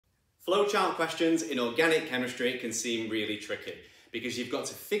Flowchart questions in organic chemistry can seem really tricky because you've got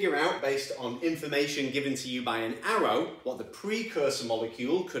to figure out, based on information given to you by an arrow, what the precursor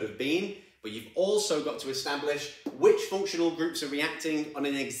molecule could have been, but you've also got to establish which functional groups are reacting on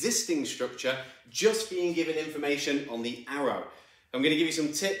an existing structure just being given information on the arrow. I'm going to give you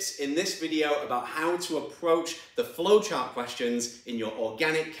some tips in this video about how to approach the flowchart questions in your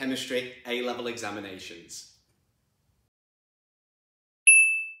organic chemistry A-level examinations.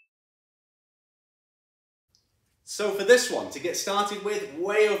 So for this one, to get started with,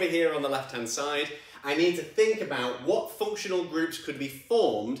 way over here on the left-hand side, I need to think about what functional groups could be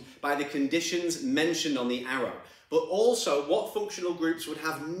formed by the conditions mentioned on the arrow, but also what functional groups would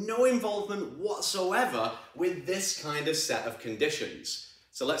have no involvement whatsoever with this kind of set of conditions.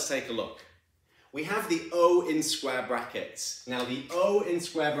 So let's take a look. We have the O in square brackets. Now the O in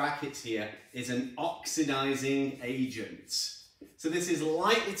square brackets here is an oxidizing agent. So this is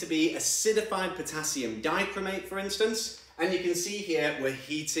likely to be acidified potassium dichromate, for instance, and you can see here we're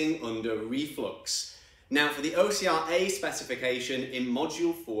heating under reflux. Now for the OCR-A specification in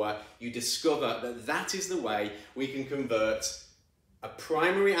Module 4, you discover that that is the way we can convert a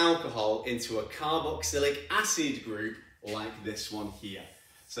primary alcohol into a carboxylic acid group like this one here.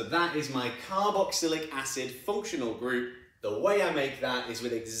 So that is my carboxylic acid functional group. The way I make that is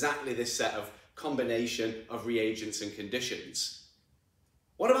with exactly this set of combination of reagents and conditions.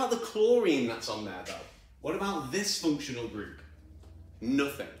 What about the chlorine that's on there though? What about this functional group?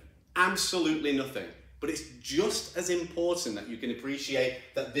 Nothing. Absolutely nothing. But it's just as important that you can appreciate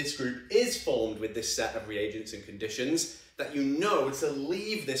that this group is formed with this set of reagents and conditions, that you know to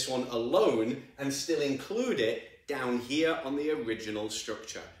leave this one alone and still include it down here on the original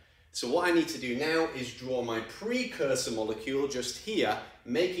structure. So what I need to do now is draw my precursor molecule just here,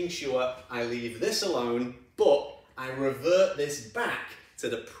 making sure I leave this alone, but I revert this back to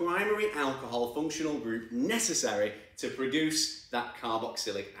the primary alcohol functional group necessary to produce that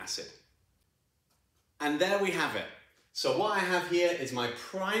carboxylic acid. And there we have it. So what I have here is my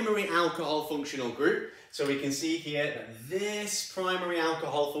primary alcohol functional group. So we can see here that this primary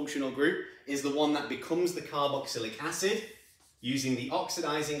alcohol functional group is the one that becomes the carboxylic acid using the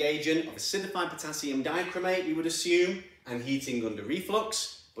oxidizing agent of acidified potassium dichromate, we would assume, and heating under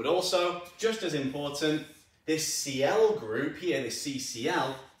reflux. But also, just as important, this Cl group here, this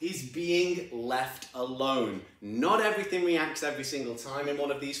CCl, is being left alone. Not everything reacts every single time in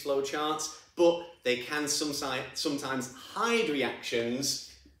one of these flowcharts, but they can sometimes hide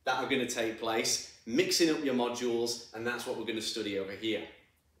reactions that are going to take place, mixing up your modules, and that's what we're going to study over here.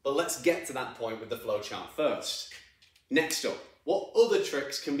 But let's get to that point with the flowchart first. Next up, what other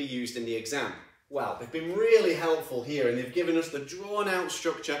tricks can be used in the exam? Well, they've been really helpful here, and they've given us the drawn-out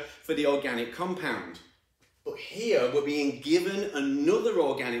structure for the organic compound. But here we're being given another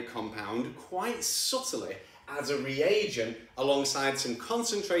organic compound quite subtly as a reagent alongside some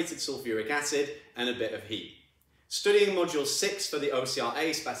concentrated sulfuric acid and a bit of heat. Studying Module 6 for the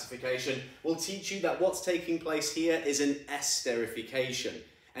OCR-A specification will teach you that what's taking place here is an esterification.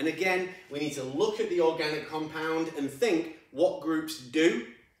 And again, we need to look at the organic compound and think what groups do,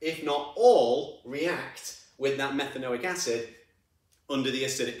 if not all, react with that methanoic acid under the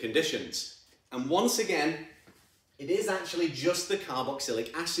acidic conditions. And once again, it is actually just the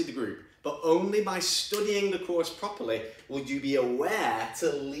carboxylic acid group, but only by studying the course properly will you be aware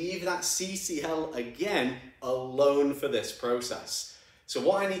to leave that CCl again alone for this process. So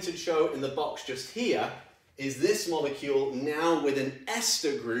what I need to show in the box just here is this molecule now with an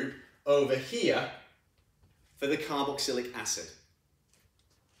ester group over here for the carboxylic acid.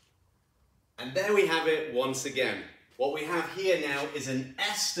 And there we have it once again. What we have here now is an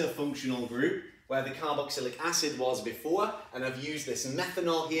ester functional group where the carboxylic acid was before, and I've used this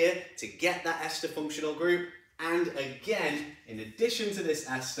methanol here to get that ester functional group. And again, in addition to this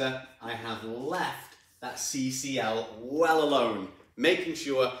ester, I have left that CCl well alone, making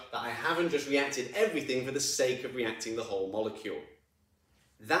sure that I haven't just reacted everything for the sake of reacting the whole molecule.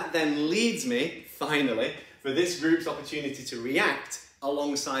 That then leads me, finally, for this group's opportunity to react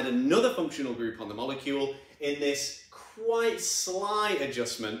alongside another functional group on the molecule in this quite slight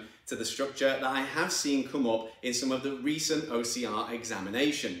adjustment to the structure that I have seen come up in some of the recent OCR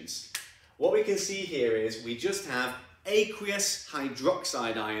examinations. What we can see here is we just have aqueous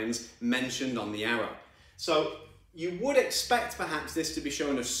hydroxide ions mentioned on the arrow. So you would expect perhaps this to be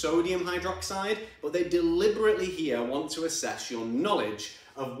shown as sodium hydroxide, but they deliberately here want to assess your knowledge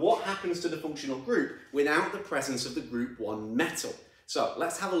of what happens to the functional group without the presence of the group 1 metal. So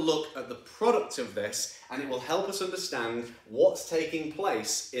let's have a look at the product of this, and it will help us understand what's taking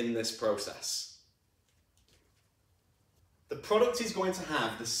place in this process. the product is going to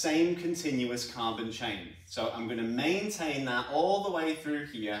have the same continuous carbon chain. So I'm going to maintain that all the way through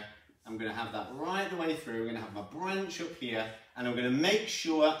here. I'm going to have that right the way through. I'm going to have my branch up here, and I'm going to make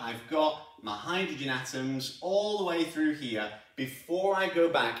sure I've got my hydrogen atoms all the way through here before I go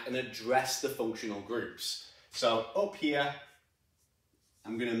back and address the functional groups. So up here,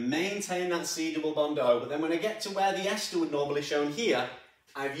 I'm going to maintain that C double bond O, but then when I get to where the ester would normally shown here,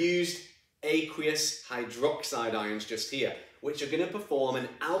 I've used aqueous hydroxide ions just here, which are going to perform an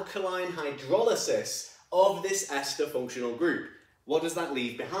alkaline hydrolysis of this ester functional group. What does that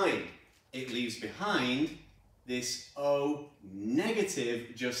leave behind? It leaves behind this O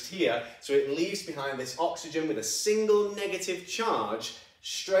negative just here. So it leaves behind this oxygen with a single negative charge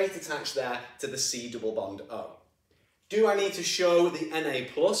straight attached there to the C double bond O. Do I need to show the Na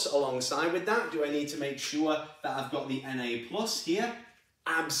plus alongside with that? Do I need to make sure that I've got the Na plus here?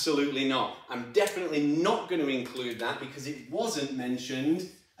 Absolutely not. I'm definitely not going to include that because it wasn't mentioned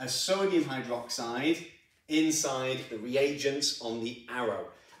as sodium hydroxide inside the reagents on the arrow.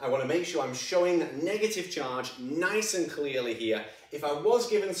 I want to make sure I'm showing that negative charge nice and clearly here. If I was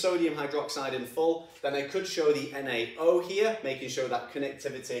given sodium hydroxide in full, then I could show the NaO here, making sure that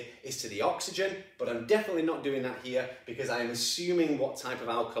connectivity is to the oxygen, but I'm definitely not doing that here because I am assuming what type of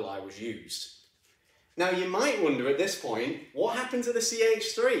alkali was used. Now you might wonder at this point, what happened to the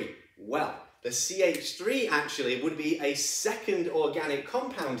CH3? Well, the CH3 actually would be a second organic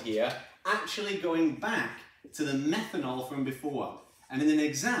compound here, actually going back to the methanol from before. And in an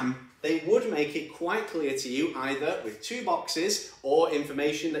exam, they would make it quite clear to you either with 2 boxes or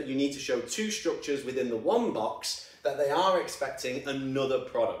information that you need to show 2 structures within the 1 box that they are expecting another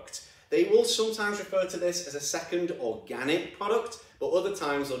product. They will sometimes refer to this as a second organic product, but other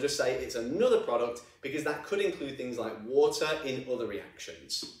times they'll just say it's another product because that could include things like water in other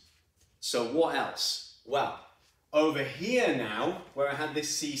reactions. So what else? Well, over here now, where I had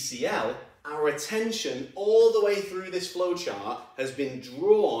this CCl, our attention all the way through this flowchart has been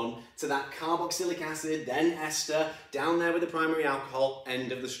drawn to that carboxylic acid, then ester, down there with the primary alcohol,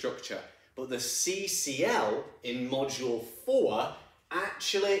 end of the structure. But the CCl in module 4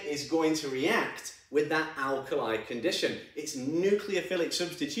 actually is going to react with that alkali condition. It's nucleophilic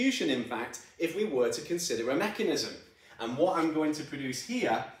substitution, in fact, if we were to consider a mechanism. And what I'm going to produce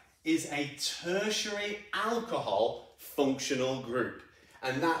here is a tertiary alcohol functional group.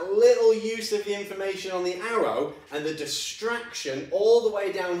 And that little use of the information on the arrow and the distraction all the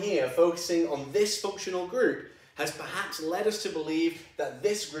way down here focusing on this functional group has perhaps led us to believe that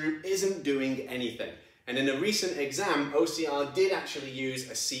this group isn't doing anything. And in a recent exam, OCR did actually use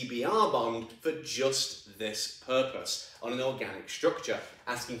a CBr bond for just this purpose on an organic structure,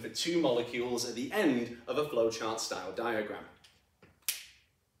 asking for 2 molecules at the end of a flowchart style diagram.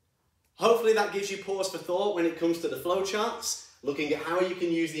 Hopefully that gives you pause for thought when it comes to the flowcharts, looking at how you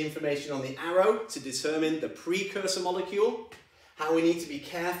can use the information on the arrow to determine the precursor molecule, how we need to be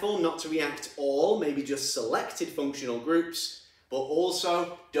careful not to react all, maybe just selected functional groups, but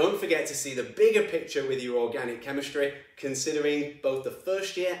also don't forget to see the bigger picture with your organic chemistry, considering both the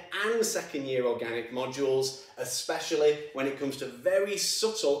first year and second year organic modules, especially when it comes to very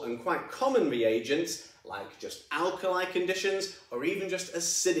subtle and quite common reagents like just alkali conditions or even just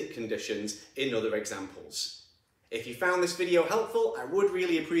acidic conditions in other examples. If you found this video helpful, I would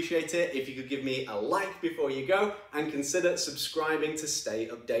really appreciate it if you could give me a like before you go and consider subscribing to stay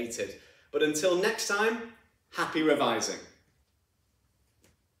updated. But until next time, happy revising.